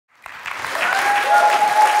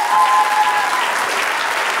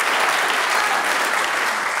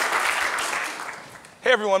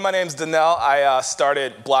Hey everyone, my name's Donnel. I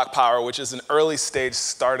started Block Power, which is an early stage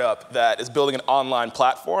startup that is building an online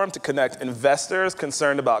platform to connect investors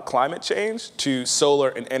concerned about climate change to solar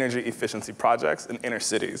and energy efficiency projects in inner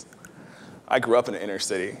cities. I grew up in an inner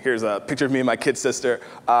city. Here's a picture of me and my kid sister.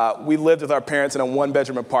 We lived with our parents in a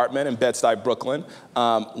one-bedroom apartment in Bed-Stuy, Brooklyn.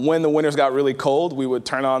 When the winters got really cold, we would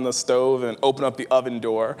turn on the stove and open up the oven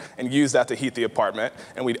door and use that to heat the apartment.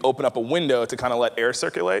 And we'd open up a window to kind of let air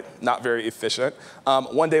circulate. Not very efficient.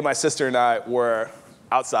 One day, my sister and I were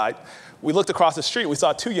outside. We looked across the street. We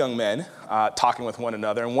saw two young men talking with one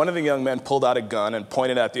another. And one of the young men pulled out a gun and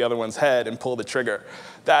pointed at the other one's head and pulled the trigger.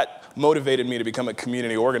 That motivated me to become a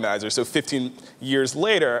community organizer. So 15 years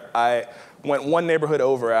later, I went one neighborhood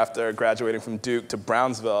over after graduating from Duke to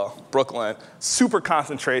Brownsville, Brooklyn. Super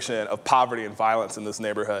concentration of poverty and violence in this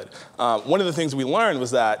neighborhood. One of the things we learned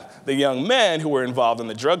was that the young men who were involved in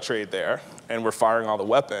the drug trade there and were firing all the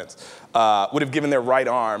weapons would have given their right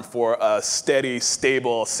arm for a steady,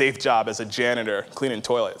 stable, safe job as a janitor cleaning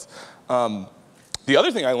toilets. The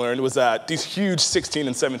other thing I learned was that these huge 16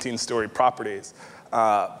 and 17-story properties,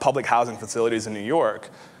 public housing facilities in New York,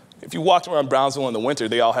 if you walked around Brownsville in the winter,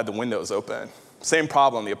 they all had the windows open. Same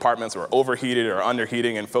problem, the apartments were overheated or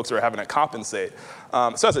underheating and folks were having to compensate.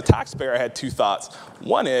 So as a taxpayer, I had two thoughts.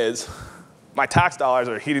 One is, my tax dollars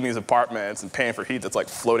are heating these apartments and paying for heat that's like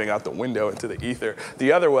floating out the window into the ether.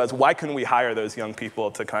 The other was, why couldn't we hire those young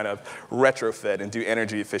people to kind of retrofit and do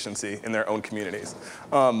energy efficiency in their own communities?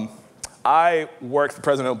 I worked for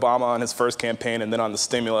President Obama on his first campaign and then on the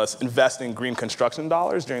stimulus, investing green construction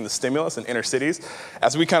dollars during the stimulus in inner cities.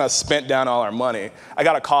 As we kind of spent down all our money, I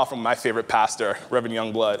got a call from my favorite pastor, Reverend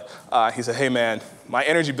Youngblood. He said, hey man, my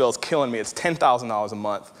energy bill is killing me. It's $10,000 a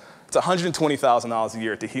month. It's $120,000 a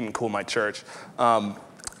year to heat and cool my church.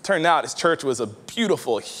 Turned out his church was a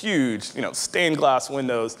beautiful, huge, stained glass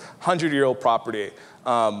windows, 100-year-old property.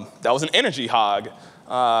 That was an energy hog.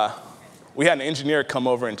 We had an engineer come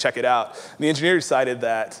over and check it out. And the engineer decided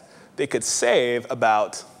that they could save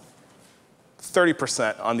about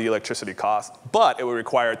 30% on the electricity cost, but it would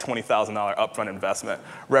require a $20,000 upfront investment.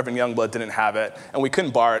 Reverend Youngblood didn't have it, and we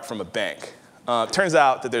couldn't borrow it from a bank. Turns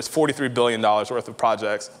out that there's $43 billion worth of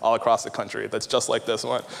projects all across the country that's just like this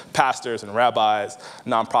one. Pastors and rabbis,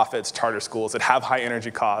 nonprofits, charter schools that have high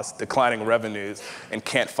energy costs, declining revenues, and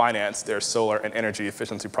can't finance their solar and energy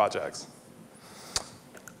efficiency projects.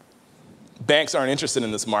 Banks aren't interested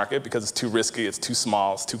in this market because it's too risky, it's too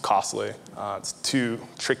small, it's too costly, it's too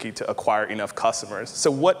tricky to acquire enough customers. So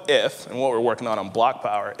what if, and what we're working on Block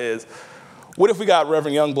Power is, what if we got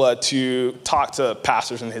Reverend Youngblood to talk to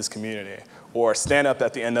pastors in his community, or stand up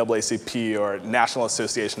at the NAACP or National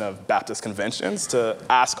Association of Baptist Conventions to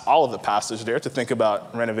ask all of the pastors there to think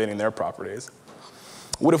about renovating their properties?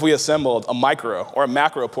 What if we assembled a micro or a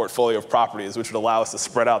macro portfolio of properties which would allow us to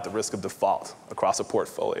spread out the risk of default across a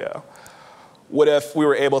portfolio? What if we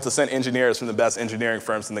were able to send engineers from the best engineering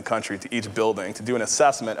firms in the country to each building to do an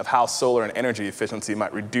assessment of how solar and energy efficiency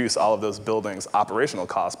might reduce all of those buildings' operational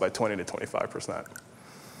costs by 20 to 25%?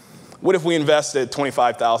 What if we invested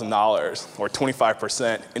 $25,000 or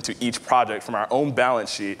 25% into each project from our own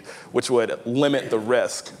balance sheet, which would limit the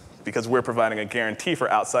risk because we're providing a guarantee for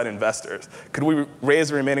outside investors? Could we raise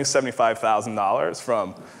the remaining $75,000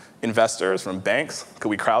 from investors, from banks? Could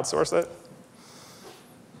we crowdsource it?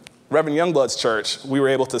 Reverend Youngblood's church, we were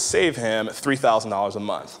able to save him $3,000 a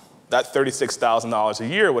month. That $36,000 a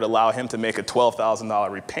year would allow him to make a $12,000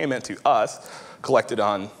 repayment to us, collected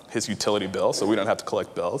on his utility bill, so we don't have to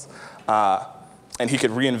collect bills. And he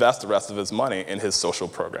could reinvest the rest of his money in his social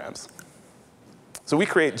programs. So we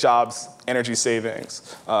create jobs, energy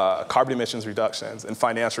savings, carbon emissions reductions, and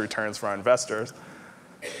financial returns for our investors.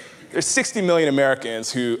 There's 60 million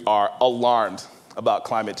Americans who are alarmed about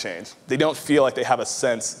climate change. They don't feel like they have a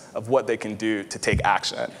sense of what they can do to take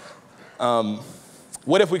action.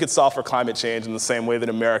 What if we could solve for climate change in the same way that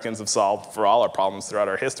Americans have solved for all our problems throughout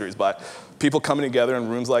our histories, by people coming together in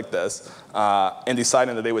rooms like this and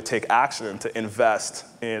deciding that they would take action to invest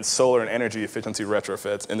in solar and energy efficiency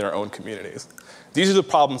retrofits in their own communities? These are the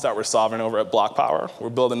problems that we're solving over at Block Power. We're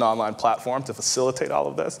building an online platform to facilitate all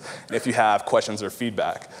of this. And if you have questions or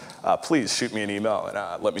feedback, please shoot me an email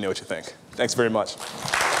and let me know what you think. Thanks very much.